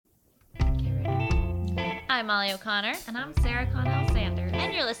I'm Molly O'Connor. And I'm Sarah Connell Sanders.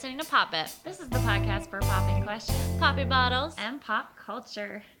 And you're listening to Pop It. This is the podcast for popping questions, Poppy bottles. and pop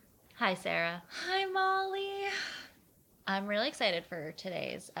culture. Hi, Sarah. Hi, Molly. I'm really excited for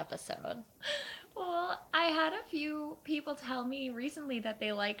today's episode. Well, I had a few people tell me recently that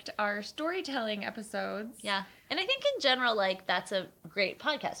they liked our storytelling episodes. Yeah. And I think in general, like, that's a great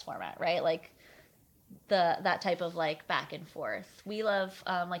podcast format, right? Like, that type of, like, back and forth. We love,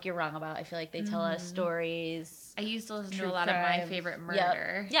 like You're Wrong About. I feel like they tell us stories. I used to listen to True a lot of My crime. Favorite Yep.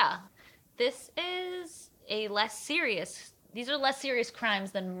 Murder. Yeah. This is these are less serious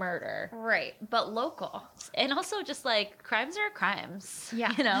crimes than murder. Right, but local. And also just, like, crimes are crimes.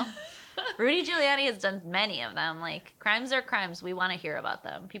 Yeah. You know? Rudy Giuliani has done many of them. Like, crimes are crimes. We want to hear about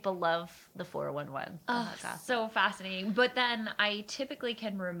them. People love the 411. Oh, so fascinating. But then I typically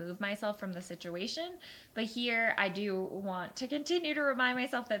can remove myself from the situation. But here I do want to continue to remind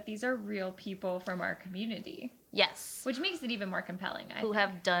myself that these are real people from our community, Yes. which makes it even more compelling. Who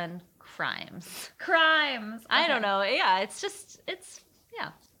have done crimes. Crimes. I Okay. don't know. Yeah, it's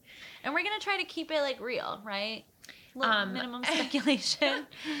yeah. And we're going to try to keep it, like, real, right? Minimum speculation.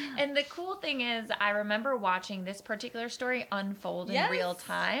 And the cool thing is, I remember watching this particular story unfold in Yes. real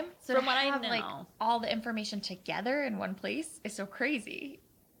time. So From to what I have, know. like, all the information together in one place is so crazy.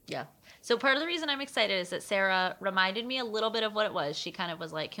 Yeah. So part of the reason I'm excited is that Sarah reminded me a little bit of what it was. She kind of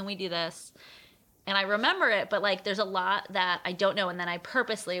was like, can we do this? And I remember it, but, like, there's a lot that I don't know. And then I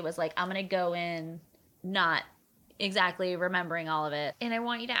purposely was like, I'm going to go in not exactly remembering all of it. And I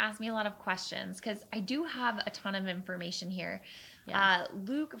want you to ask me a lot of questions because I do have a ton of information here. Yeah.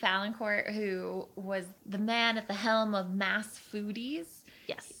 Luke Valancourt, who was the man at the helm of Mass Foodies,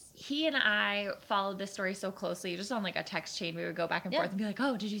 Yes. he and I followed this story so closely. Just on, like, a text chain, we would go back and Yeah. forth and be like,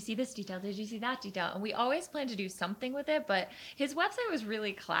 oh, did you see this detail? Did you see that detail? And we always planned to do something with it, but his website was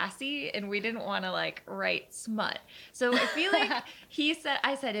really classy and we didn't want to, like, write smut. So I feel like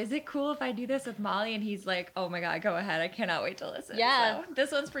I said, is it cool if I do this with Molly? And he's like, oh my God, go ahead. I cannot wait to listen. Yeah. So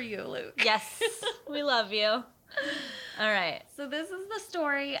this one's for you, Luke. Yes. We love you. All right. So this is the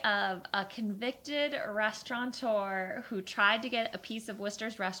story of a convicted restaurateur who tried to get a piece of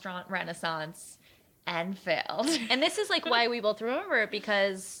Worcester's restaurant renaissance and failed. And this is, like, why we both remember it,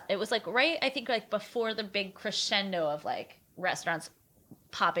 because it was, like, right, I think, like, before the big crescendo of, like, restaurants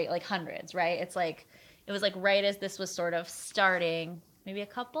popping, like, hundreds, right? It's like, it was, like, right as this was sort of starting, maybe a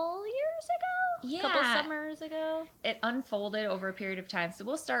couple years ago? Yeah. Couple summers ago? It unfolded over a period of time. So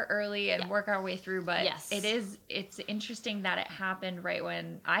we'll start early and Yeah. work our way through. But Yes. it's interesting that it happened right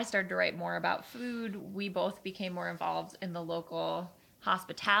when I started to write more about food. We both became more involved in the local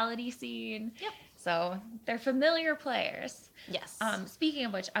hospitality scene. Yep. So they're familiar players. Yes. Speaking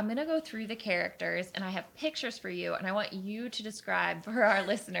of which, I'm going to go through the characters and I have pictures for you and I want you to describe for our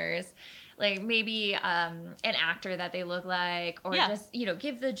listeners, like, maybe an actor that they look like, or Yeah. just,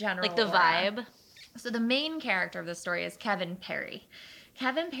 give the general like, the aura. vibe. So the main character of the story is Kevin Perry.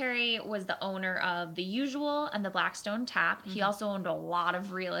 Kevin Perry was the owner of The Usual and the Blackstone Tap. He also owned a lot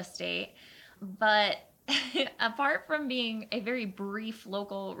of real estate. But apart from being a very brief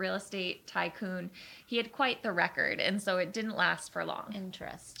local real estate tycoon, he had quite the record, and so it didn't last for long.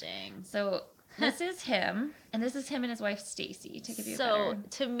 Interesting. So this is him, and this is him and his wife Stacy, to give you a So, better...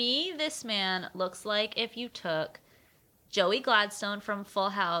 to me, this man looks like if you took Joey Gladstone from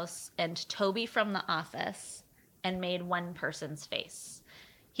Full House and Toby from The Office and made one person's face.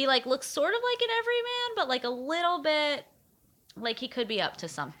 He, like, looks sort of like an everyman, but, like, a little bit like he could be up to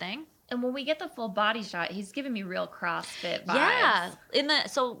something. And when we get the full body shot, he's giving me real CrossFit vibes. Yeah.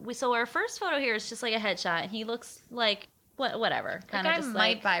 So our first photo here is just like a headshot, and he looks like whatever. Like, I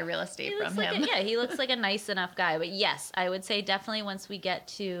might buy real estate from him. He looks like a nice enough guy. But yes, I would say definitely once we get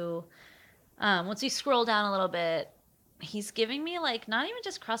to, once we scroll down a little bit, he's giving me, like, not even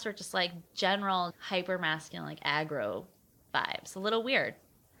just CrossFit, just, like, general hyper masculine, like, aggro vibes. A little weird.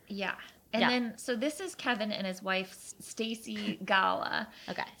 Yeah. And then, so this is Kevin and his wife, Stacy Gala.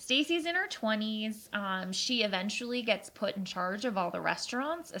 Okay. Stacy's in her 20s. She eventually gets put in charge of all the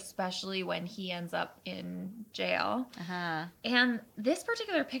restaurants, especially when he ends up in jail. Uh-huh. And this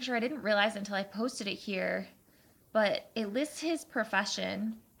particular picture, I didn't realize until I posted it here, but it lists his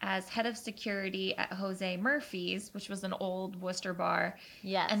profession as head of security at Jose Murphy's, which was an old Worcester bar.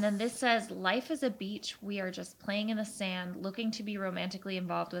 Yes. And then this says, life is a beach. We are just playing in the sand, looking to be romantically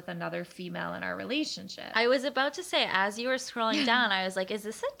involved with another female in our relationship. I was about to say, as you were scrolling down, I was like, is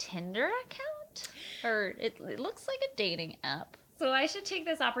this a Tinder account? Or it looks like a dating app. So I should take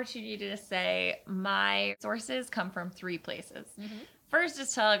this opportunity to say my sources come from 3 places. Mm-hmm. First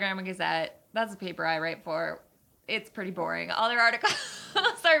is Telegram and Gazette. That's the paper I write for. It's pretty boring. All their articles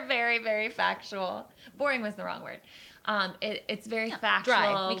are very very, very factual. Boring was the wrong word. It's very dry.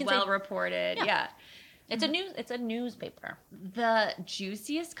 factual, We can well say- reported. Yeah. It's a newspaper. The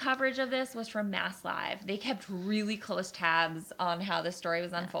juiciest coverage of this was from Mass Live. They kept really close tabs on how the story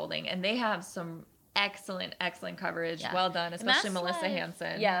was unfolding, and they have some excellent coverage. Yeah. Well done, especially Mass Melissa Live-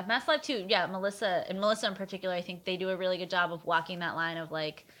 Hansen. Yeah, Mass Live too. Yeah, Melissa in particular, I think they do a really good job of walking that line of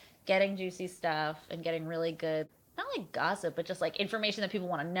like getting juicy stuff and getting really good, not like gossip, but just like information that people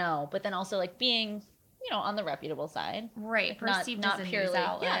want to know, but then also like being, on the reputable side. Right, perceived as a news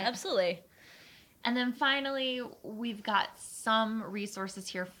outlet. Yeah, absolutely. And then finally, we've got some resources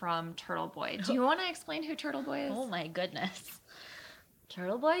here from Turtle Boy. Do you want to explain who Turtle Boy is? Oh my goodness.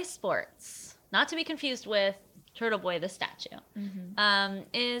 Turtle Boy Sports, not to be confused with Turtle Boy the statue,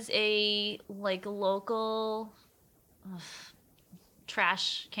 is a like local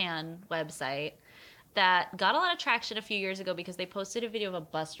trash can website that got a lot of traction a few years ago because they posted a video of a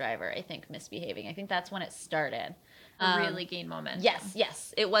bus driver, I think, misbehaving. I think that's when it started. Really gained momentum.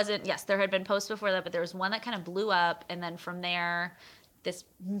 Yes. It wasn't, there had been posts before that, but there was one that kind of blew up. And then from there, this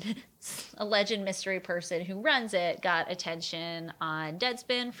alleged mystery person who runs it got attention on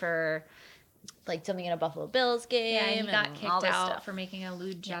Deadspin for like something in a Buffalo Bills game. Yeah, he and got all kicked this out stuff. for making a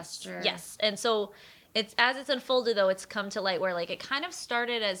lewd gesture. Yes. And so as it's unfolded though, it's come to light where like it kind of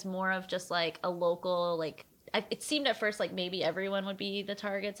started as more of just like a local, like it seemed at first like maybe everyone would be the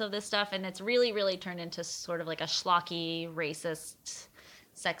targets of this stuff, and it's really, really turned into sort of like a schlocky, racist,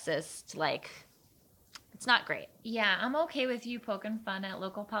 sexist, like it's not great. Yeah, I'm okay with you poking fun at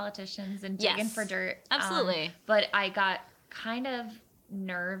local politicians and digging for dirt. Absolutely. But I got kind of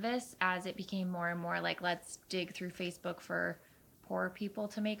nervous as it became more and more like, let's dig through Facebook for poor people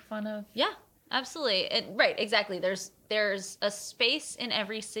to make fun of. Yeah, absolutely. Right, exactly. There's a space in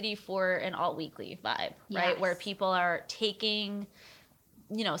every city for an alt weekly vibe, right? Yes. Where people are taking,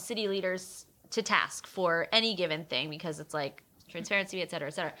 city leaders to task for any given thing because it's like transparency, et cetera,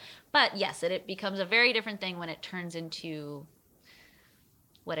 et cetera. But yes, it becomes a very different thing when it turns into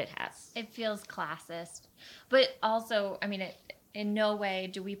what it has. It feels classist. But also, I mean, in no way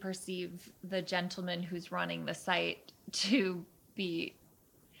do we perceive the gentleman who's running the site to be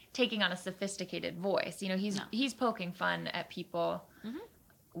taking on a sophisticated voice. He's poking fun at people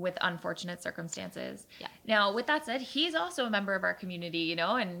with unfortunate circumstances. Yeah. Now, with that said, he's also a member of our community,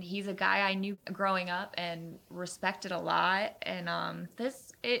 and he's a guy I knew growing up and respected a lot. And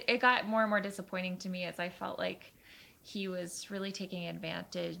it got more and more disappointing to me as I felt like he was really taking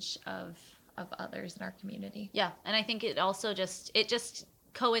advantage of others in our community. Yeah, and I think it also just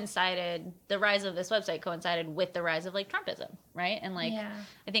coincided, the rise of this website coincided with the rise of like Trumpism, right? And like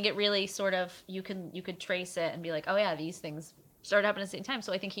I think it really sort of you could trace it and be like, oh yeah, these things started happening at the same time.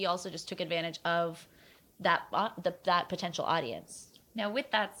 So I think he also just took advantage of that potential audience. Now,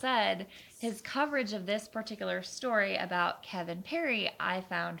 with that said, his coverage of this particular story about Kevin Perry I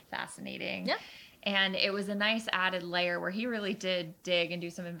found fascinating. Yeah. And it was a nice added layer where he really did dig and do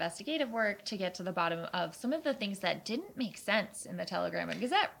some investigative work to get to the bottom of some of the things that didn't make sense in the Telegram and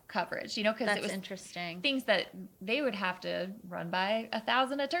Gazette coverage, because it was interesting. Things that they would have to run by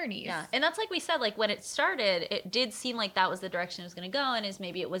 1,000 attorneys. Yeah, and that's like we said, like when it started, it did seem like that was the direction it was going to go, and is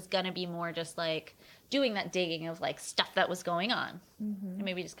maybe it was going to be more just like doing that digging of like stuff that was going on, and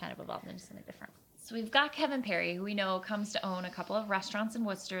maybe just kind of evolved into something different. So we've got Kevin Perry, who we know comes to own a couple of restaurants in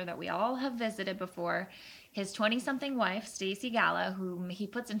Worcester that we all have visited before. His 20-something wife, Stacey Gala, whom he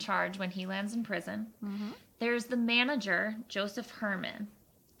puts in charge when he lands in prison. There's the manager, Joseph Herman.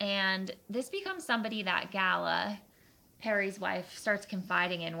 And this becomes somebody that Gala, Perry's wife, starts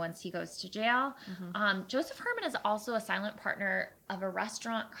confiding in once he goes to jail. Joseph Herman is also a silent partner of a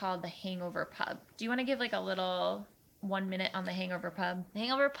restaurant called the Hangover Pub. Do you want to give like a little 1 minute on the Hangover Pub? The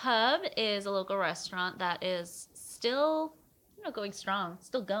Hangover Pub is a local restaurant that is still, going strong,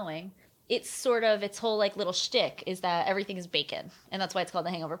 still going. It's sort of, its whole like little shtick is that everything is bacon. And that's why it's called the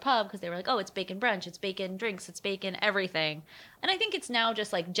Hangover Pub, because they were like, oh, it's bacon brunch, it's bacon drinks, it's bacon everything. And I think it's now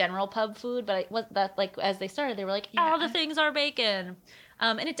just like general pub food, but as they started, they were like, all the things are bacon.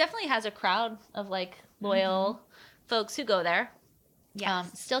 And it definitely has a crowd of like loyal folks who go there.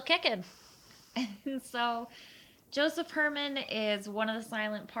 Still kicking. And so Joseph Herman is one of the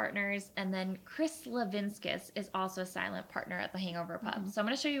silent partners, and then Chris Levinskis is also a silent partner at the Hangover Pub. So I'm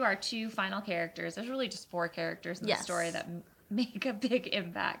going to show you our two final characters. There's really just 4 characters in the story that make a big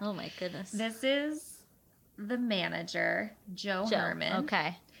impact. Oh my goodness. This is the manager, Joe Herman.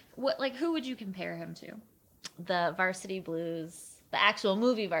 Okay. Who would you compare him to? The Varsity Blues, the actual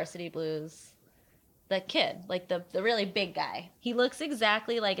movie Varsity Blues. The kid, like the really big guy. He looks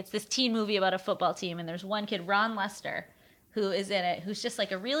exactly like, it's this teen movie about a football team, and there's one kid, Ron Lester, who is in it, who's just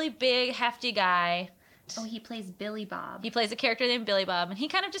like a really big, hefty guy. Oh, he plays Billy Bob. He plays a character named Billy Bob, and he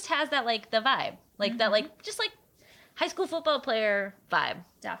kind of just has that, like, the vibe. Like, that, like, just, like, high school football player vibe.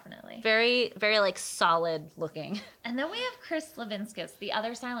 Definitely. Very, very, like, solid looking. And then we have Chris Slavinskas, the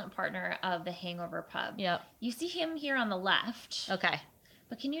other silent partner of the Hangover Pub. Yep. You see him here on the left. Okay.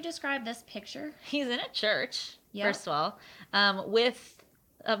 But can you describe this picture? He's in a church, Yep. first of all, with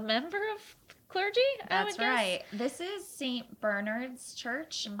a member of clergy, I would That's guess. right. This is St. Bernard's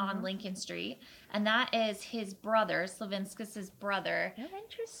Church on Lincoln Street. And that is his brother, Slavinskas' brother, Oh,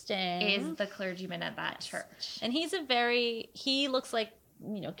 interesting. is the clergyman at that church. And he looks like,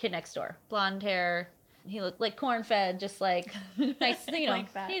 kid next door. Blonde hair. He looked like corn-fed, just like, nice,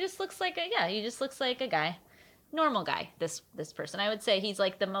 Like that. He just looks like a guy. Normal guy, this person. I would say he's,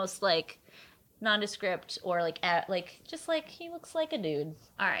 like, the most, like, nondescript or, like, just, like, he looks like a dude.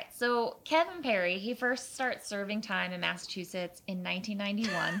 All right. So Kevin Perry, he first starts serving time in Massachusetts in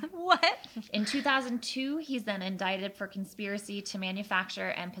 1991. What? In 2002, he's then indicted for conspiracy to manufacture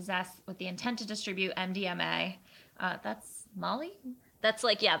and possess with the intent to distribute MDMA. That's Molly? That's,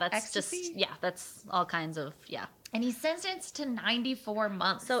 like, yeah, that's Ecstasy? just, that's all kinds of, yeah. And he's sentenced to 94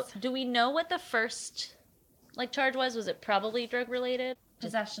 months. So, do we know what the first, like, charge was? Was it probably drug-related?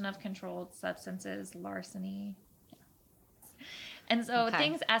 Possession of controlled substances, larceny. And so Okay.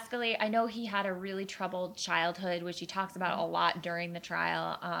 things escalate. I know he had a really troubled childhood, which he talks about a lot during the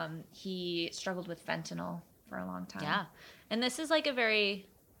trial. He struggled with fentanyl for a long time. Yeah. And this is, like,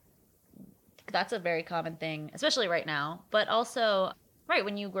 that's a very common thing, especially right now. But also, right,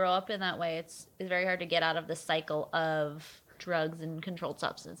 when you grow up in that way, it's very hard to get out of the cycle of drugs and controlled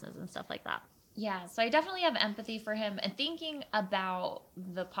substances and stuff like that. Yeah, so I definitely have empathy for him. And thinking about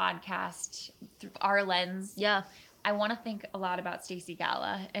the podcast through our lens, Yeah. I want to think a lot about Stacey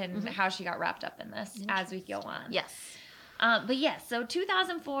Gala and how she got wrapped up in this as we go on. Yes. But yes, so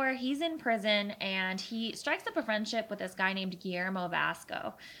 2004, he's in prison and he strikes up a friendship with this guy named Guillermo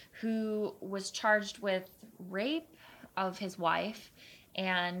Vasco, who was charged with rape of his wife.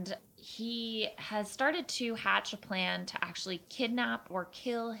 And he has started to hatch a plan to actually kidnap or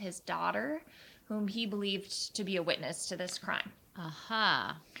kill his daughter, whom he believed to be a witness to this crime.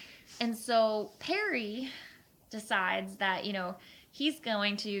 Aha. And so Perry decides that, he's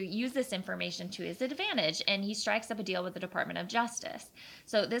going to use this information to his advantage, and he strikes up a deal with the Department of Justice.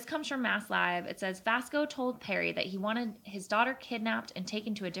 So this comes from Mass Live. It says, Vasco told Perry that he wanted his daughter kidnapped and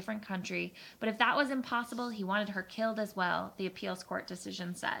taken to a different country, but if that was impossible, he wanted her killed as well, the appeals court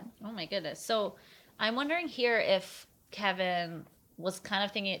decision said. Oh, my goodness. So, I'm wondering here if Kevin was kind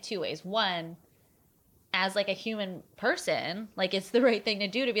of thinking it two ways. One, as, like, a human person, like, it's the right thing to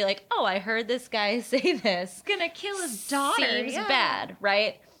do to be like, oh, I heard this guy say this. Gonna kill his daughter. Seems bad,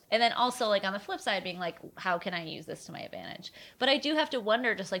 right? And then also, like, on the flip side, being like, how can I use this to my advantage? But I do have to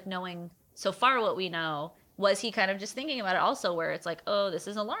wonder, just, like, knowing so far what we know, was he kind of just thinking about it also where it's like, oh, this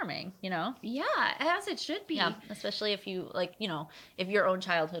is alarming, Yeah, as it should be. Yeah, especially if you, like, if your own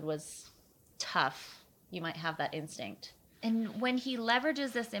childhood was tough, you might have that instinct. And when he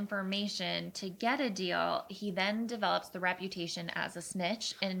leverages this information to get a deal, he then develops the reputation as a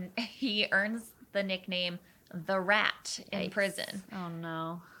snitch, and he earns the nickname the Rat in Yikes. prison. Oh,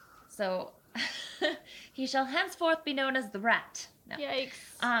 no. So he shall henceforth be known as the Rat. No.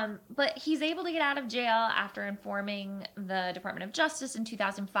 Yikes. But he's able to get out of jail after informing the Department of Justice in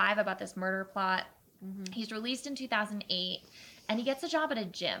 2005 about this murder plot. Mm-hmm. He's released in 2008. And he gets a job at a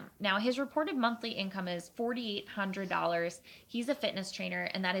gym. Now, his reported monthly income is $4,800. He's a fitness trainer,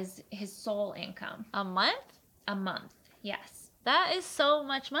 and that is his sole income. A month? A month, yes. That is so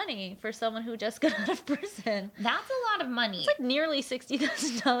much money for someone who just got out of prison. That's a lot of money. It's like nearly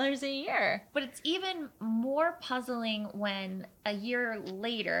 $60,000 a year. But it's even more puzzling when a year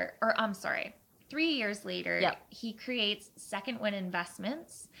later, or I'm sorry, 3 years later, Yep. he creates Second Wind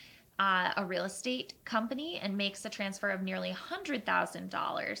Investments, a real estate company, and makes a transfer of nearly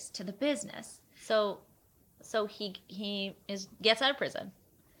 $100,000 to the business. So he gets out of prison,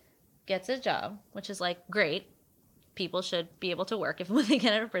 gets a job, which is, like, great. People should be able to work when they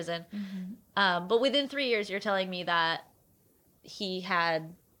get out of prison. Mm-hmm. But within 3 years, you're telling me that he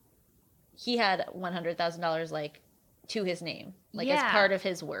had $100,000, like, to his name, like, as part of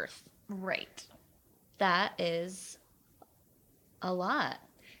his worth. Right. That is a lot.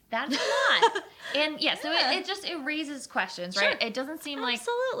 That's a lot. And yeah, so it raises questions, right? Sure. It doesn't seem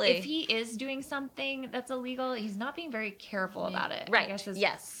Absolutely. like if he is doing something that's illegal, he's not being very careful about it. Right. I guess is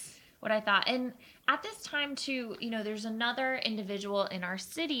yes. what I thought. And at this time, too, there's another individual in our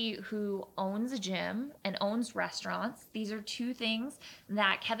city who owns a gym and owns restaurants. These are two things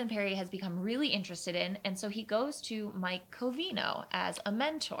that Kevin Perry has become really interested in. And so he goes to Mike Covino as a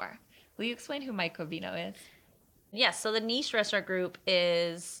mentor. Will you explain who Mike Covino is? Yes, so the Niche Restaurant Group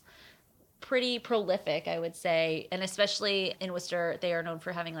is pretty prolific, I would say, and especially in Worcester, they are known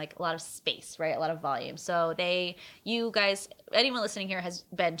for having like a lot of space, right? A lot of volume. So you guys, anyone listening here has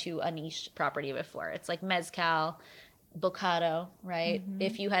been to a Niche property before. It's like Mezcal, Bocado, right? Mm-hmm.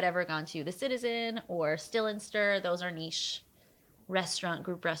 If you had ever gone to the Citizen or Still and Stir, those are Niche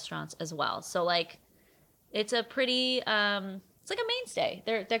group restaurants as well. So like, it's a pretty it's like a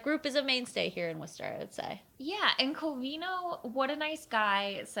mainstay. That group is a mainstay here in Worcester, I would say. Yeah, and Covino, what a nice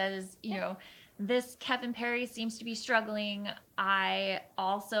guy, says, this Kevin Perry seems to be struggling. I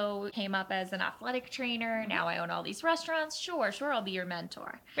also came up as an athletic trainer. Now I own all these restaurants. Sure, I'll be your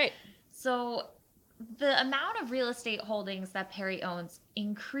mentor. Great. So the amount of real estate holdings that Perry owns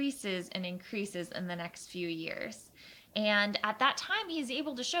increases and increases in the next few years. And at that time, he's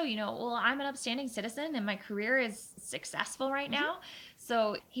able to show, well, I'm an upstanding citizen and my career is successful right now.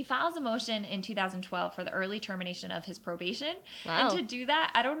 So he files a motion in 2012 for the early termination of his probation. Wow. And to do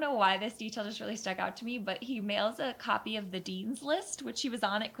that, I don't know why this detail just really stuck out to me, but he mails a copy of the dean's list, which he was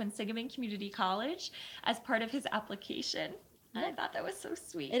on at Quinsigamond Community College, as part of his application. And I thought that was so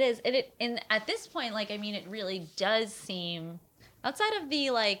sweet. It is. And at this point, like, I mean, it really does seem, outside of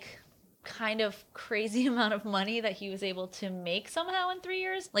the, like, kind of crazy amount of money that he was able to make somehow in 3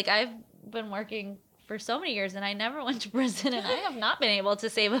 years. Like, I've been working for so many years and I never went to prison and I have not been able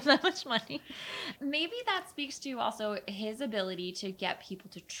to save up that much money. Maybe that speaks to also his ability to get people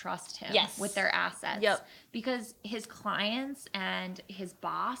to trust him Yes. with their assets. Yep. Because his clients and his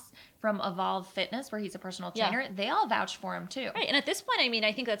boss from Evolve Fitness, where he's a personal trainer, they all vouch for him too. Right. And at this point, I mean,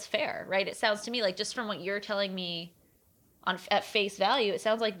 I think that's fair, right? It sounds to me like, just from what you're telling me at face value, it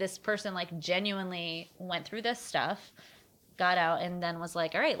sounds like this person like genuinely went through this stuff, got out, and then was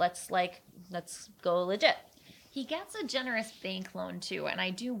like, all right, let's go legit. He gets a generous bank loan too. And I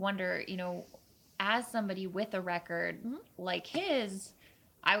do wonder, as somebody with a record like his,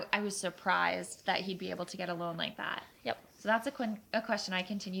 I was surprised that he'd be able to get a loan like that. Yep. So that's a question I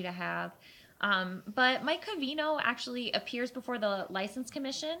continue to have. But Mike Covino actually appears before the License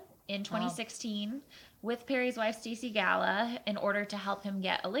Commission in 2016 with Perry's wife, Stacey Galla, in order to help him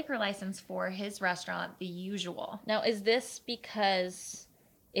get a liquor license for his restaurant, The Usual. Now, is this because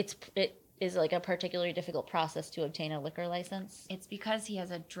it is like a particularly difficult process to obtain a liquor license? It's because he has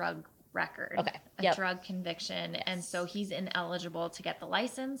a drug record, Okay. drug conviction, and so he's ineligible to get the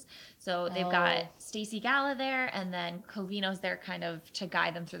license. So they've got Stacey Galla there, and then Covino's there kind of to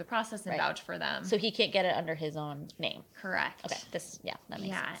guide them through the process and vouch for them. So he can't get it under his own name. Correct. Okay. That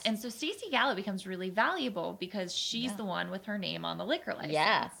makes sense. And so Stacey Galla becomes really valuable because she's the one with her name on the liquor license.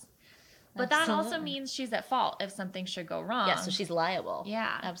 Yeah. But that also means she's at fault if something should go wrong. Yeah, so she's liable.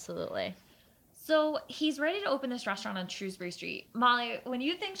 Yeah. Absolutely. So he's ready to open this restaurant on Shrewsbury Street. Molly, when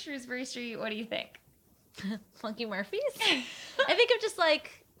you think Shrewsbury Street, what do you think? Funky Murphy's? I think of just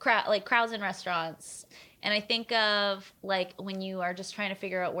like crowds in restaurants. And I think of like when you are just trying to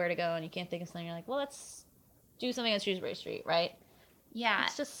figure out where to go and you can't think of something, you're like, well, let's do something at Shrewsbury Street, right? Yeah.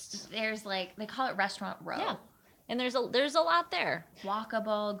 It's just, there's like, they call it Restaurant Row. Yeah. And there's a lot there.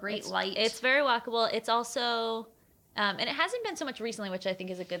 Walkable, great light. It's very walkable. It's also, and it hasn't been so much recently, which I think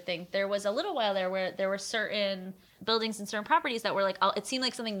is a good thing. There was a little while there where there were certain buildings and certain properties that were like, it seemed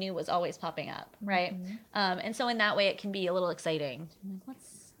like something new was always popping up, right? Mm-hmm. And so in that way, it can be a little exciting. Like,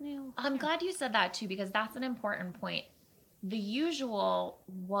 what's new? I'm glad you said that too, because that's an important point. The Usual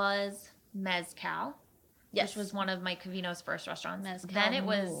was Mezcal, Yes. which was one of Mike Covino's first restaurants. Mezcal Then it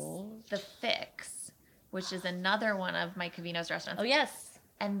was moved. The Fix, which is another one of Mike Covino's restaurants. Oh, yes.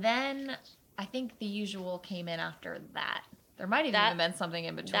 And then I think The Usual came in after that. There might have even been something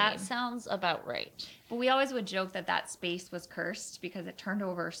in between. That sounds about right. But we always would joke that space was cursed because it turned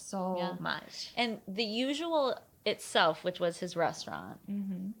over so much. And The Usual itself, which was his restaurant,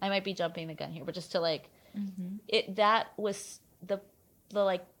 I might be jumping the gun here, but just to like, that was the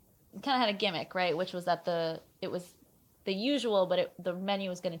like, kind of had a gimmick, right? Which was that it was The Usual, but the menu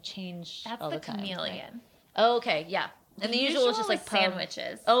was going to change all the time. That's the Chameleon. Right? Oh, okay, yeah. And The Usual was just like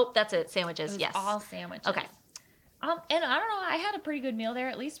sandwiches. Oh, that's it, sandwiches. It was yes, all sandwiches. Okay. And I don't know. I had a pretty good meal there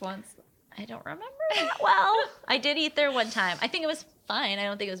at least once. I don't remember that well. I did eat there one time. I think it was fine. I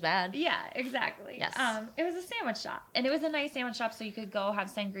don't think it was bad. Yeah, exactly. Yes. It was a sandwich shop, and it was a nice sandwich shop, so you could go have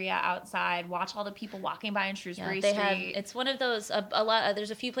sangria outside, watch all the people walking by in Shrewsbury Street. It's one of those. A lot.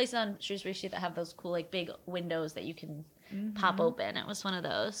 There's a few places on Shrewsbury Street that have those cool like big windows that you can pop open. It was one of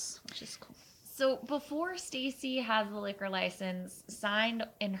those, which is cool. So before Stacy has the liquor license signed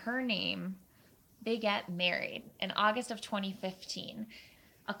in her name, they get married in August of 2015.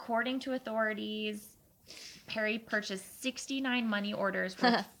 According to authorities, Perry purchased 69 money orders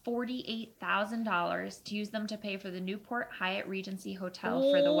worth $48,000 to use them to pay for the Newport Hyatt Regency Hotel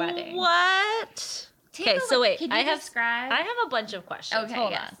for the wedding. What? Take Okay, a so look. wait, Can you describe? I have a bunch of questions. Okay,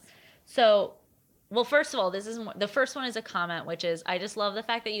 Hold yes. on. So, well, first of all, this is the first one is a comment, which is I just love the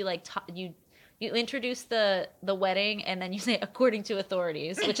fact that you like you introduce the wedding and then you say according to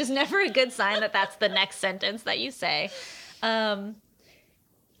authorities, which is never a good sign that that's the next sentence that you say.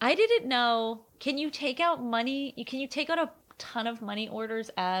 I didn't know. Can you take out money? Can you take out a ton of money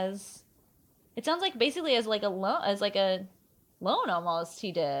orders as? It sounds like basically as like a loan almost.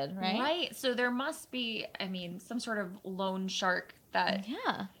 He did, right? Right. So there must be, I mean, some sort of loan shark that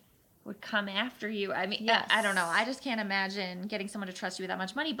would come after you. I mean, Yes. I don't know. I just can't imagine getting someone to trust you with that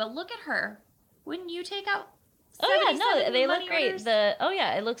much money. But look at her. Wouldn't you take out? Oh yeah, no, 77 they money look great. orders?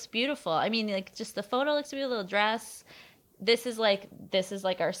 It looks beautiful. I mean, like just the photo looks beautiful. The dress. This is like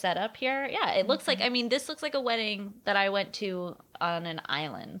our setup here. Yeah, it looks like. I mean, this looks like a wedding that I went to on an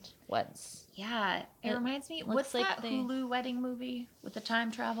island once. Yeah, it reminds me. looks What's like that Hulu wedding movie with the time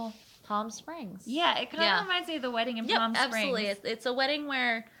travel? Palm Springs. Yeah, it kind of reminds me of the wedding in Palm Springs. Absolutely. It's a wedding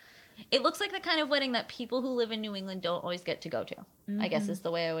where it looks like the kind of wedding that people who live in New England don't always get to go to. I guess is the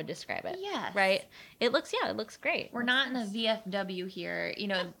way I would describe it. Yes. Right? It looks great. We're not in a VFW here. You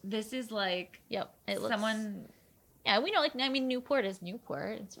know, this is like Yep. It looks someone. Yeah, we know, like, I mean, Newport is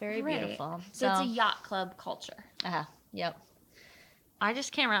Newport. It's very beautiful. So it's a yacht club culture. Yep. I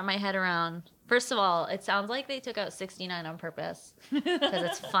just can't wrap my head around. First of all, it sounds like they took out 69 on purpose because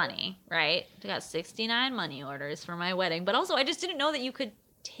it's funny, right? They got 69 money orders for my wedding. But also, I just didn't know that you could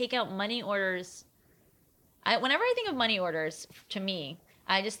take out money orders. Whenever I think of money orders, to me,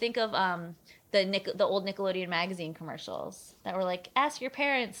 I just think of the old Nickelodeon magazine commercials that were like, ask your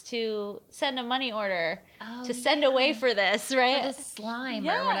parents to send a money order to send away for this, right? For the slime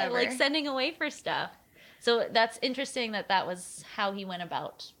or whatever. Like sending away for stuff. So that's interesting that was how he went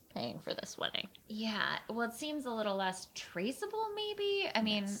about paying for this wedding. Yeah. Well, it seems a little less traceable, maybe. I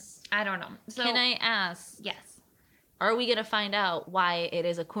mean, I don't know. So, can I ask? Yes. Are we going to find out why it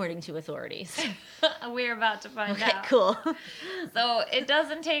is according to authorities? We're about to find out. Okay, cool. So it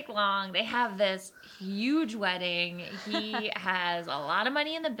doesn't take long. They have this huge wedding. He has a lot of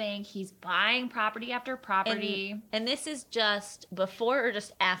money in the bank. He's buying property after property. And this is just before or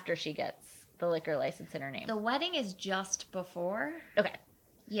just after she gets the liquor license in her name? The wedding is just before. Okay.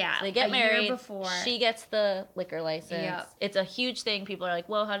 Yeah. So they get married. Year before. She gets the liquor license. Yep. It's a huge thing. People are like,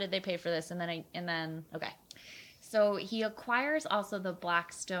 whoa, how did they pay for this? And then, okay. So he acquires also the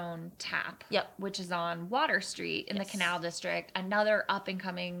Blackstone Tap, which is on Water Street in the Canal District, another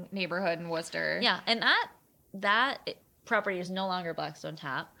up-and-coming neighborhood in Worcester. Yeah, and that property is no longer Blackstone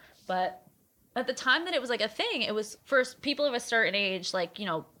Tap, but at the time that it was like a thing, it was for people of a certain age, like, you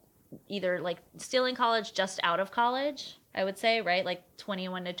know, either like still in college, just out of college, I would say, right? Like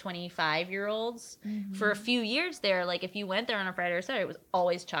 21 to 25-year-olds. Mm-hmm. For a few years there, like if you went there on a Friday or Saturday, it was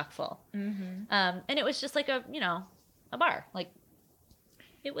always chock full. Mm-hmm. And it was just like a bar. Like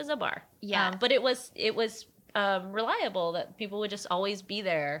it was a bar. Yeah. But it was reliable that people would just always be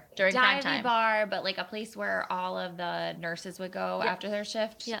there during prime time. Divey bar, but like a place where all of the nurses would go after their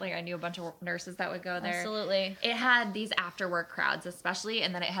shift. Yeah. Like I knew a bunch of nurses that would go there. Absolutely. It had these after work crowds especially,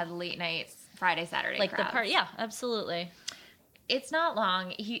 and then it had late nights, Friday, Saturday like crowds. The part, yeah, absolutely. It's not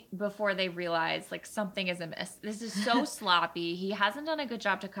long before they realize like something is amiss. This is so sloppy. He hasn't done a good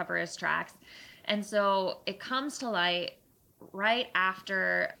job to cover his tracks. And so it comes to light right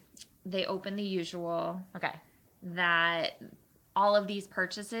after they open the usual. Okay. That all of these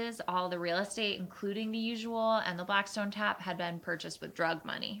purchases, all the real estate, including the usual and the Blackstone Tap, had been purchased with drug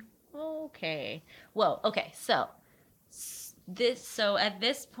money. Okay. Whoa. Okay. So at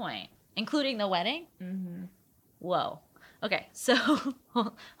this point, including the wedding? Mm-hmm. Whoa. Okay. So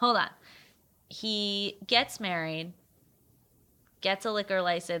hold on. He gets married, gets a liquor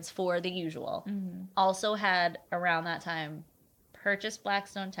license for the usual. Mm-hmm. Also had around that time purchased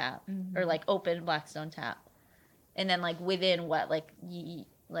Blackstone Tap or like opened Blackstone Tap. And then like within what, like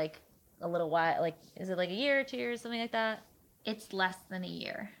a little while, like is it like a year, 2 years, something like that? It's less than a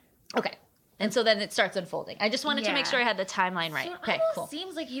year. Okay. And so then it starts unfolding. I just wanted to make sure I had the timeline right. So okay, cool.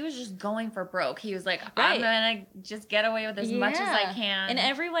 Seems like he was just going for broke. He was like, I'm going to just get away with as much as I can. And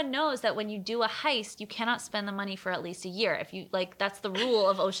everyone knows that when you do a heist, you cannot spend the money for at least a year. If you like, that's the rule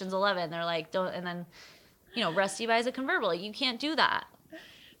of Ocean's 11. They're like, don't, and then, you know, Rusty buys a convertible. You can't do that.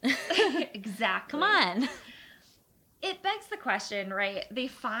 Exactly. Come on. it begs the question, right? They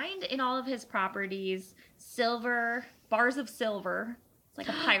find in all of his properties silver, bars of silver. It's like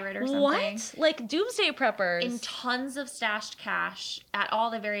a pirate or something. What? Like doomsday preppers. In tons of stashed cash at all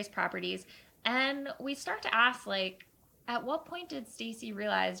the various properties. And we start to ask, like, at what point did Stacy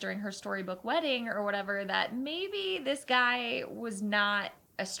realize during her storybook wedding or whatever that maybe this guy was not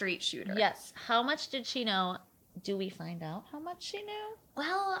a straight shooter? Yes. How much did she know? Do we find out how much she knew?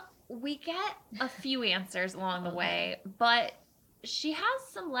 Well, we get a few answers along the way, but she has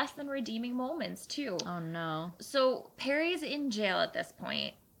some less than redeeming moments too. Oh no. So Perry's in jail at this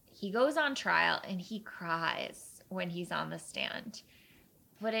point. He goes on trial and he cries when he's on the stand.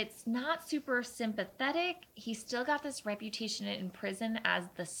 But it's not super sympathetic. He's still got this reputation in prison as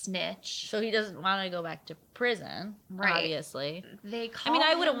the snitch. So he doesn't want to go back to prison, Right. obviously. They call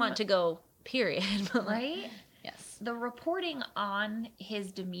I wouldn't him- want to go, period. But like, right? yes. The reporting on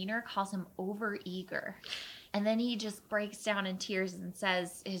his demeanor calls him overeager. And then he just breaks down in tears and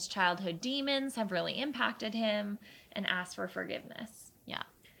says his childhood demons have really impacted him and asks for forgiveness. Yeah.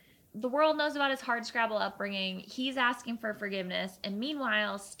 The world knows about his hardscrabble upbringing. He's asking for forgiveness. And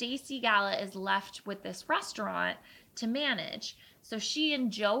meanwhile, Stacy Gala is left with this restaurant to manage. So she and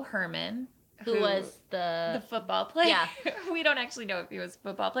Joe Herman, Who was the football player. Yeah. We don't actually know if he was a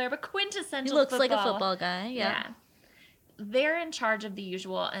football player, but quintessential He looks like a football. football guy. Yeah. They're in charge of the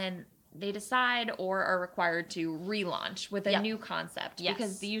usual, and they decide or are required to relaunch with a Yep. new concept Yes.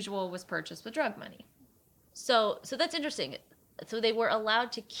 because the usual was purchased with drug money. So that's interesting. So they were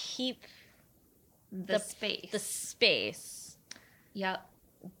allowed to keep The space. the space. Yep.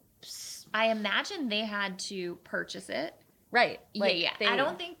 I imagine they had to purchase it. Right. Yeah. They, I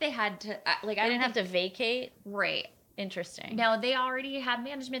don't think they had to. Like, I didn't have to vacate. Right. Interesting. Now they already had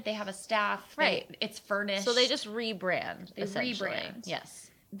management. They have a staff. Right. It's furnished. So they just rebrand. They essentially. rebrand. Yes.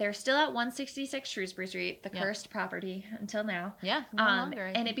 They're still at 166 Shrewsbury Street, the Yeah. cursed property until now. Yeah. No longer, I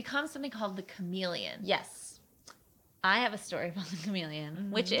And it think. becomes something called the Chameleon. Yes. I have a story about the Chameleon,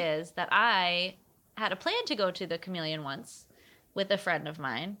 Mm-hmm. which is that I had a plan to go to the Chameleon once with a friend of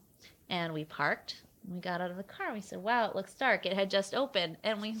mine, and we parked. We got out of the car. We said, wow, it looks dark. It had just opened.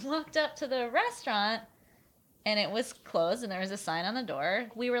 And we walked up to the restaurant, and it was closed, and there was a sign on the door.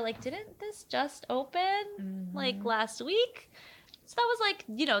 We were like, didn't this just open like last week? So that was like,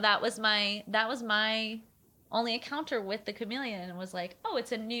 that was my only encounter with the Chameleon, and was like, oh,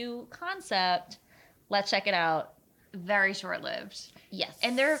 it's a new concept. Let's check it out. Very short-lived. Yes.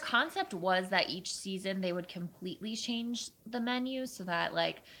 And their concept was that each season they would completely change the menu so that,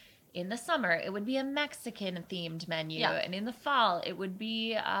 like, in the summer it would be a Mexican-themed menu, Yeah. and in the fall it would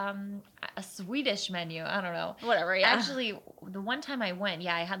be a Swedish menu. I don't know. Whatever, yeah. Actually, the one time I went,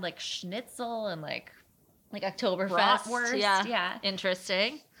 I had like schnitzel and like Oktoberfest. bratwurst. Yeah.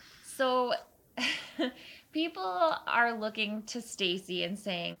 Interesting. So people are looking to Stacy and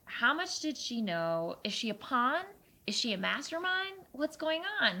saying, how much did she know? Is she a pawn? Is she a mastermind? What's going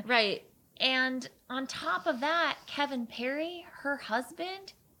on? Right. And on top of that, Kevin Perry, her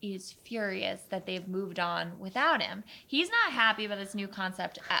husband, is furious that they've moved on without him. He's not happy about this new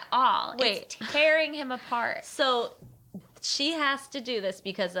concept at all. Wait. It's tearing him apart. So she has to do this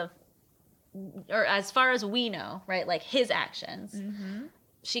because of, or as far as we know, right? Like his actions. Mm-hmm.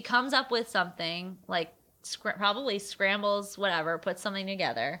 She comes up with something, like probably scrambles, whatever, puts something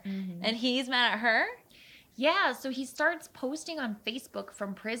together, Mm-hmm. and he's mad at her. Yeah, so he starts posting on Facebook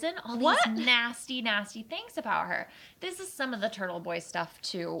from prison all these What? nasty, nasty things about her. This is some of the Turtle Boy stuff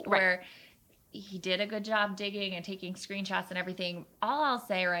too, Right. where he did a good job digging and taking screenshots and everything. All I'll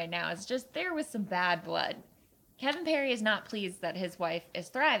say right now is just there was some bad blood. Kevin Perry is not pleased that his wife is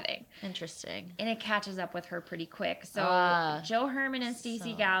thriving, Interesting. and it catches up with her pretty quick. So Ah, Joe Herman and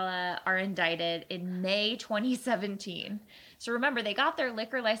Stacey so- Gala are indicted in May 2017. So remember, they got their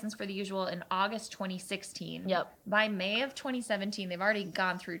liquor license for the usual in August 2016. Yep. By May of 2017, they've already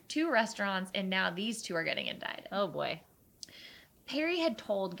gone through 2 restaurants, and now these 2 are getting indicted. Oh boy. Perry had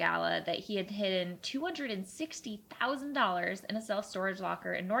told Gala that he had hidden $260,000 in a self-storage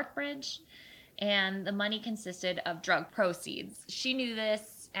locker in Northbridge, and the money consisted of drug proceeds. She knew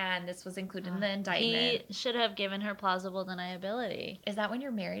this, and this was included in the indictment. He should have given her plausible deniability. Is that when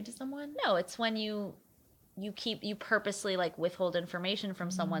you're married to someone? No, it's when you purposely like withhold information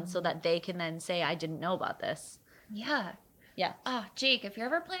from someone so that they can then say, I didn't know about this. Yeah. Yeah. Ah, Jake, if you're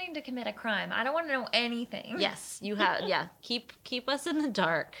ever planning to commit a crime, I don't want to know anything. Yes, you have. Yeah, keep us in the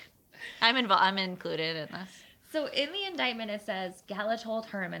dark. I'm involved. I'm included in this. So in the indictment, it says Gala told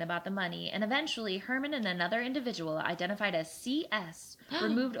Herman about the money, and eventually Herman and another individual identified as CS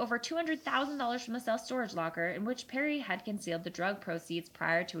removed over $200,000 from the self-storage locker in which Perry had concealed the drug proceeds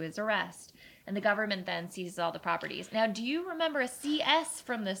prior to his arrest. and the government then seizes all the properties. Now, do you remember a CS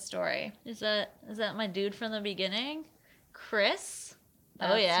from this story? Is that my dude from the beginning? Chris?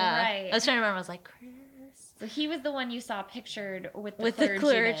 That's oh yeah. right. I was trying to remember. I was like, Chris. So he was the one you saw pictured with the With clergyman. the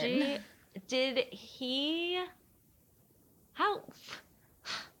clergy. Did he how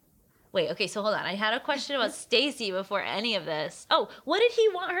Wait, okay, so hold on. I had a question about Stacy before any of this. Oh, what did he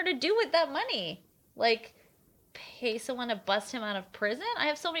want her to do with that money? Like, pay someone to bust him out of prison? I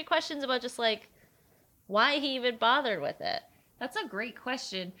have so many questions about just like why he even bothered with it. That's a great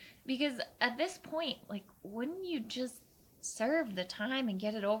question, because at this point, like, wouldn't you just serve the time and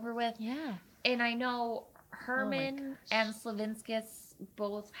get it over with? Yeah. And I know Herman and Slavinskis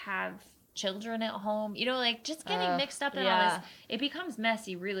both have children at home. You know, like, just getting mixed up in all this, it becomes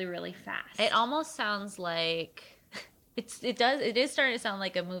messy really, really fast. It almost sounds like it is starting to sound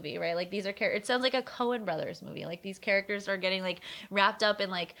like a movie, right? Like these are it sounds like a Coen Brothers movie. Like these characters are getting like wrapped up in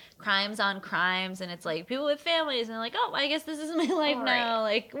like crimes on crimes, and it's like people with families, and they're like, oh, I guess this is my life now.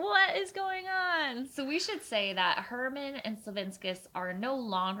 Like, what is going on? So we should say that Herman and Slavinskis are no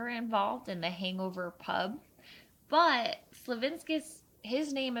longer involved in the Hangover pub, but Slavinskis,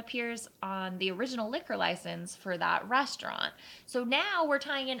 his name appears on the original liquor license for that restaurant. So now we're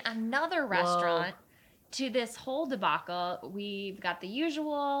tying in another restaurant to this whole debacle. We've got the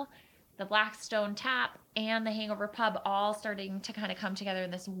usual, the Blackstone Tap, and the Hangover Pub all starting to kind of come together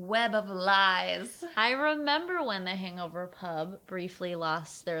in this web of lies. I remember when the Hangover Pub briefly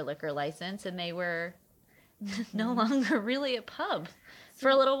lost their liquor license, and they were no longer really a pub for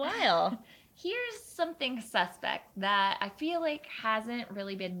a little while. Here's something suspect that I feel like hasn't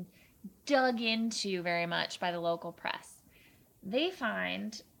really been dug into very much by the local press. They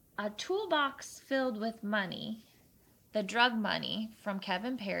find a toolbox filled with money, the drug money from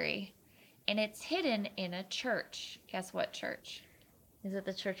Kevin Perry, and it's hidden in a church. Guess what church? Is it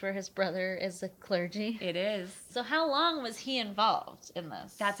the church where his brother is the clergy? It is. So how long was he involved in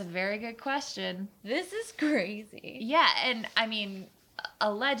this? That's a very good question. This is crazy. Yeah, and I mean,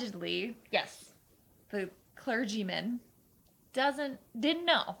 allegedly, Yes. the clergyman didn't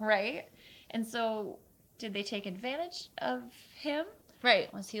know, right? And so did they take advantage of him?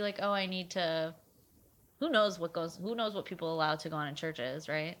 Right. Was he like, oh, I need to... who knows what people allow to go on in churches,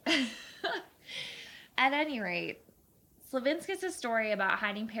 right? At any rate, Slavinskis' story about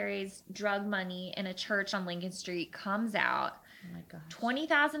hiding Perry's drug money in a church on Lincoln Street comes out. Oh my gosh.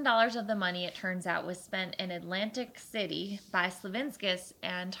 $20,000 of the money, it turns out, was spent in Atlantic City by Slavinskis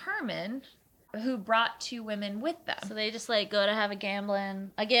and Herman, who brought two women with them. So they just like go to have a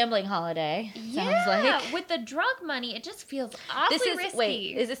gambling holiday. Yeah, Sounds like. with the drug money, it just feels awfully risky.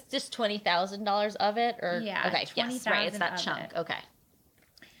 Wait, is this just $20,000 of it, or yeah? Okay, yes, right. It's that chunk. It. Okay.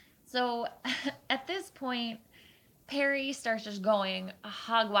 So at this point, Perry starts just going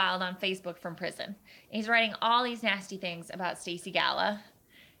hog wild on Facebook from prison. He's writing all these nasty things about Stacy Gala,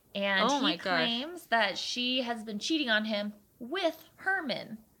 and he claims that she has been cheating on him with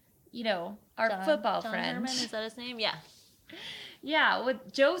Herman. You know, our football John friend. Herman, is that his name? Yeah. Yeah,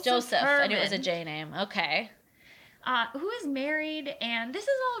 with Joseph Herman. I knew it was a J name. Okay. Who is married, and this is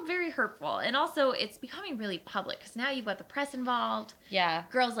all very hurtful. And also, it's becoming really public, because now you've got the press involved. Yeah.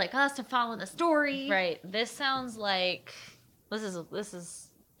 Girls like us to follow the story. Right. This sounds like... This is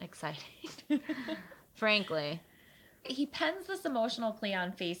exciting. Frankly. He pens this emotional plea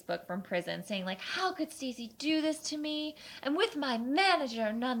on Facebook from prison saying, like, how could Stacy do this to me? And with my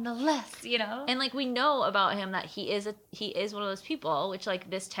manager, nonetheless, you know? And, like, we know about him that he is one of those people, which, like,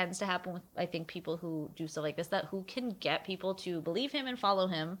 this tends to happen with, I think, people who do stuff like this, that who can get people to believe him and follow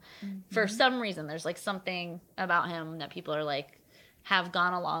him for some reason. There's, like, something about him that people are, like, have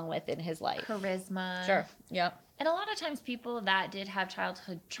gone along with in his life. Charisma. Sure. Yep. And a lot of times people that did have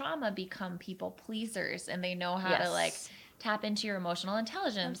childhood trauma become people pleasers, and they know how to, like, tap into your emotional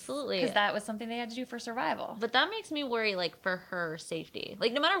intelligence. Absolutely. Because that was something they had to do for survival. But that makes me worry, like, for her safety.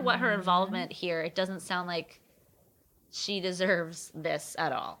 Like, no matter what her involvement here, it doesn't sound like she deserves this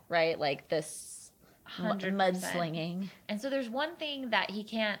at all, right? Like, this 100%. mudslinging. And so there's one thing that he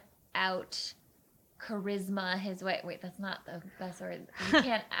can't out charisma his way. Wait, that's not the best word. He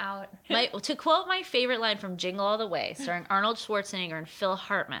can't out. To quote my favorite line from Jingle All the Way, starring Arnold Schwarzenegger and Phil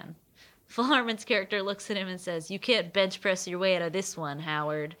Hartman. Phil Hartman's character looks at him and says, "You can't bench press your way out of this one,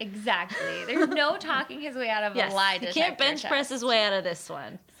 Howard." Exactly. There's no talking his way out of a lie detector. He can't bench press his way out of this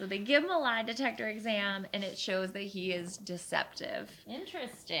one. So they give him a lie detector exam, and it shows that he is deceptive.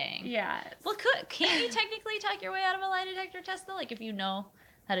 Interesting. Yeah. Well, can't you technically talk your way out of a lie detector test, though? Like, if you know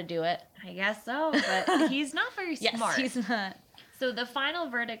how to do it. I guess so, but he's not very smart. Yes, he's not. So the final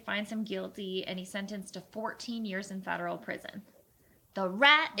verdict finds him guilty, and he's sentenced to 14 years in federal prison. The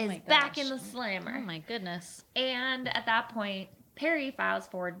rat Oh is my back in gosh. the slammer. Oh my goodness. And at that point, Perry files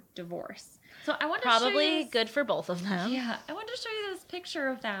for divorce. So I want to show Probably you this, good for both of them. Yeah, I want to show you this picture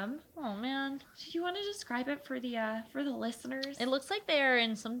of them. Oh man. Do you want to describe it for the listeners? It looks like they are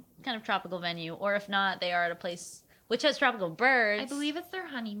in some kind of tropical venue, or if not, they are at a place which has tropical birds. I believe it's their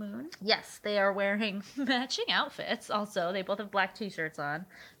honeymoon. Yes, they are wearing matching outfits. Also, they both have black t-shirts on.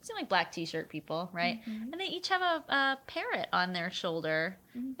 Seem like black t-shirt people, right? Mhm. And they each have a parrot on their shoulder,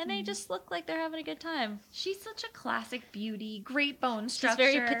 and they Mhm. just look like they're having a good time. She's such a classic beauty, great bone She's structure.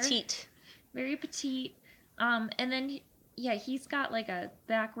 very petite. Very petite. And then he's got like a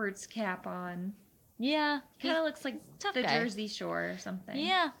backwards cap on. Yeah, Kind of looks like tough the guy. Jersey Shore or something.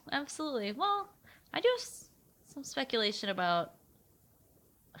 Yeah, absolutely. Well, I do have some speculation about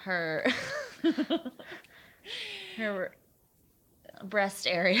her her breast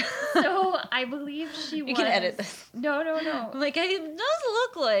area. So I believe she was. You can edit this. No. I'm like, it does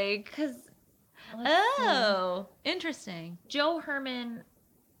look like. Because. Oh, interesting. Joe Herman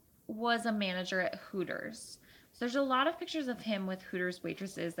was a manager at Hooters. So there's a lot of pictures of him with Hooters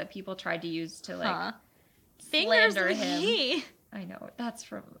waitresses that people tried to use to like Huh. Fingers slander him. McGee. I know, that's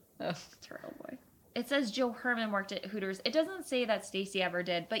from Oh. Turtle Boy. It says Joe Herman worked at Hooters. It doesn't say that Stacy ever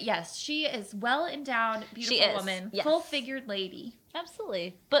did, but yes, she is well endowed, beautiful She is, woman, yes. full figured lady,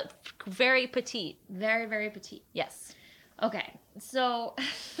 Absolutely, but very petite. very very petite. Yes. Okay, so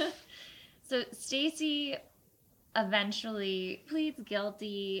so Stacy eventually pleads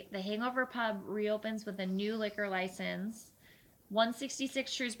guilty. The Hangover Pub reopens with a new liquor license.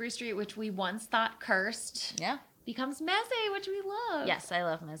 166 Shrewsbury Street, which we once thought cursed, Yeah. becomes Meze, which we love. Yes, I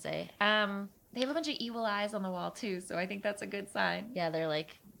love Meze. They have a bunch of evil eyes on the wall too, so I think that's a good sign. Yeah, they're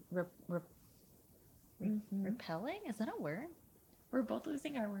like Mhm. repelling. Is that a word? We're both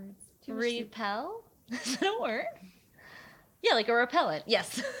losing our words. Too much soup. Repel? Is that a word? Yeah, like a repellent.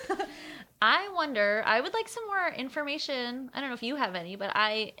 Yes. I wonder, I would like some more information. I don't know if you have any, but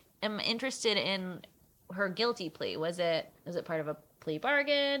I am interested in her guilty plea. Was it part of a plea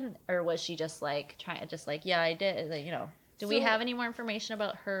bargain, or was she just like yeah, I did, like, you know. Do we So- have any more information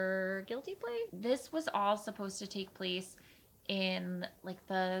about her guilty plea? This was all supposed to take place in like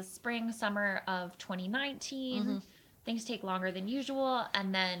the spring, summer of 2019. Mhm. Things take longer than usual,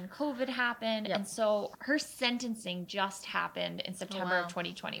 and then COVID happened, Yep. and so her sentencing just happened in September wow. of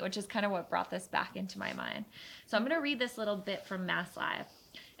 2020, which is kind of what brought this back into my mind. So I'm going to read this little bit from Mass Live.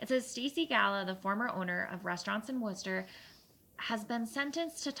 It says Stacy Gala, the former owner of restaurants in Worcester, has been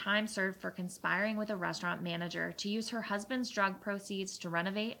sentenced to time served for conspiring with a restaurant manager to use her husband's drug proceeds to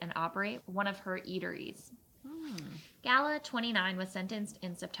renovate and operate one of her eateries. Gala, 29, was sentenced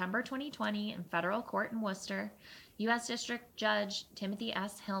in September 2020 in federal court in Worcester. U.S. District Judge Timothy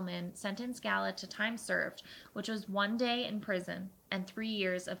S. Hillman sentenced Gala to time served, which was 1 day in prison and 3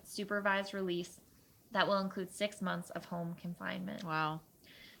 years of supervised release that will include 6 months of home confinement. Wow.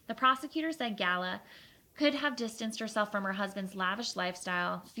 The prosecutor said Gala could have distanced herself from her husband's lavish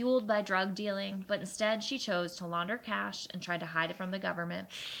lifestyle, fueled by drug dealing, but instead she chose to launder cash and tried to hide it from the government.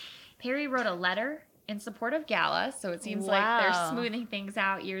 Perry wrote a letter in support of Gala, so it seems like they're Wow. smoothing things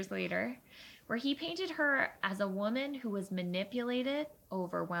out years later, where he painted her as a woman who was manipulated,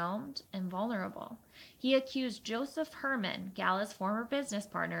 overwhelmed, and vulnerable. He accused Joseph Herman, Gala's former business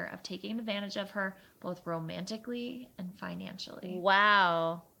partner, of taking advantage of her both romantically and financially.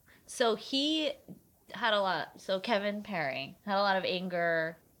 Wow. So Kevin Perry had a lot of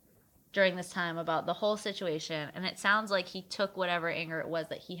anger during this time about the whole situation, and it sounds like he took whatever anger it was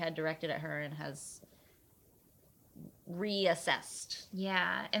that he had directed at her and has reassessed.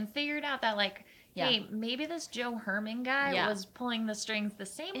 Yeah, and figured out that like, Yeah. hey, maybe this Joe Herman guy Yeah. was pulling the strings the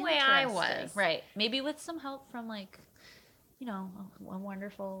same way I Interesting. was. Right. Maybe with some help from, like, you know, a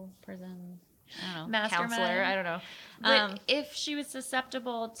wonderful prison, I don't know, Mastermind. counselor. I don't know. But if she was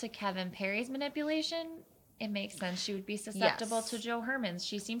susceptible to Kevin Perry's manipulation, it makes sense she would be susceptible Yes. to Joe Herman's.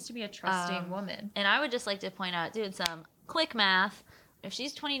 She seems to be a trusting woman. And I would just like to point out, doing some quick math, if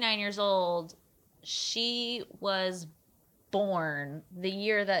she's 29 years old, she was born the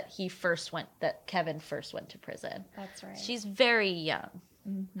year that Kevin first went to prison. That's right. She's very young.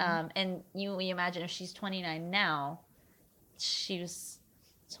 Mhm. And you imagine if she's 29 now, she was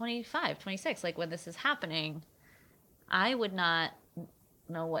 25, 26, like when this is happening. I would not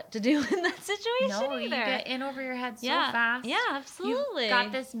know what to do in that situation no, either. you get in over your head so yeah. fast. Yeah, absolutely. You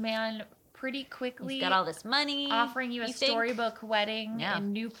got this man pretty quickly. He's got all this money. offering you a you think? storybook wedding Yeah.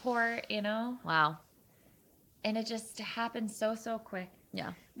 in Newport, you know? Wow. And it just happened so quick.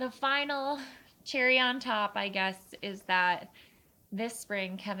 Yeah. The final cherry on top, I guess, is that this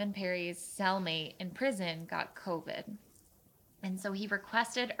spring, Kevin Perry's cellmate in prison got COVID. And so he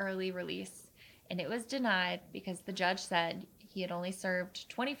requested early release, and it was denied because the judge said he had only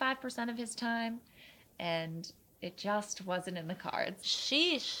served 25% of his time, and it just wasn't in the cards.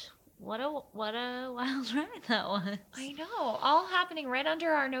 Sheesh. What a wild ride that was. I know, all happening right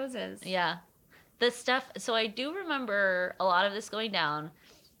under our noses. Yeah. The stuff, so I do remember a lot of this going down,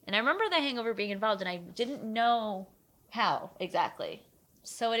 and I remember the Hangover being involved, and I didn't know how exactly.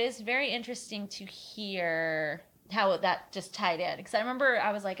 So it is very interesting to hear how that just tied in, because I remember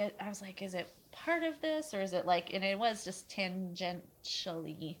I was like, is it part of this, or is it like, and it was just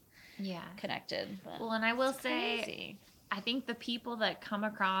tangentially Yeah. connected. But Well, and I will it's say, crazy. I think the people that come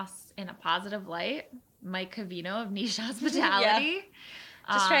across in a positive light, Mike Cavino of Niche Hospitality.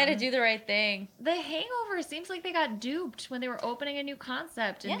 Just trying to do the right thing. The Hangover seems like they got duped when they were opening a new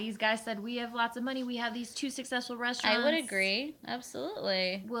concept, and these guys said, "We have lots of money. We have these 2 successful restaurants. I would agree.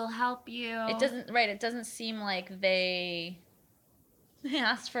 Absolutely. We'll help you." It doesn't seem like they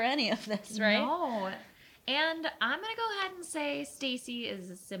asked for any of this, right? No. And I'm gonna go ahead and say Stacy is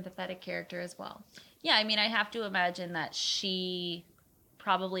a sympathetic character as well. Yeah, I mean, I have to imagine that she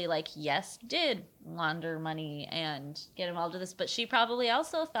probably, like, yes, did launder money and get involved with this, but she probably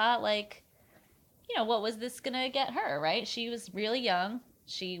also thought, like, you know, what was this gonna get her, right? She was really young.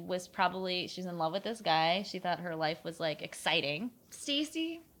 She's in love with this guy. She thought her life was, like, exciting.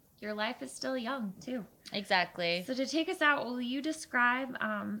 Stacy, your life is still young too. Exactly. So to take us out, will you describe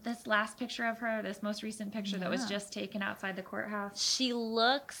this last picture of her, this most recent picture that was just taken outside the courthouse? She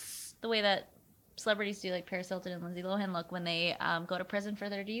looks the way that celebrities do, like Paris Hilton and Lindsay Lohan look when they go to prison for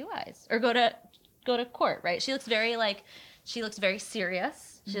their DUIs or go to court, right? She looks very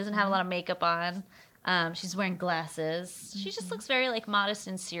serious. She doesn't have a lot of makeup on. She's wearing glasses. She just looks very, like, modest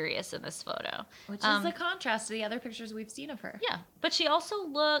and serious in this photo. Which is the contrast to the other pictures we've seen of her. Yeah, but she also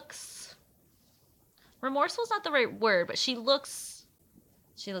looks remorseful is not the right word, but she looks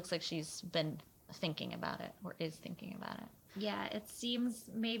like she's been thinking about it or is thinking about it. Yeah, it seems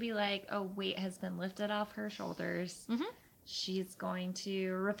maybe like a weight has been lifted off her shoulders. Mm-hmm. She's going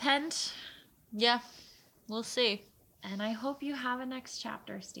to repent. Yeah, we'll see. And I hope you have a next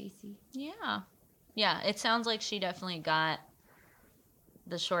chapter, Stacy. Yeah. Yeah, it sounds like she definitely got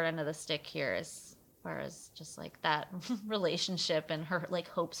the short end of the stick here as far as just, like, that relationship and her, like,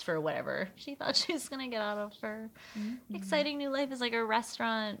 hopes for whatever she thought she was going to get out of her exciting new life as, like, a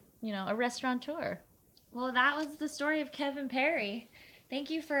restaurant, you know, a restaurateur. Well, that was the story of Kevin Perry. Thank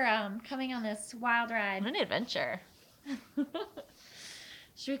you for coming on this wild ride. What an adventure.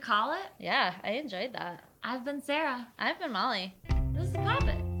 Should we call it? Yeah, I enjoyed that. I've been Sarah. I've been Molly.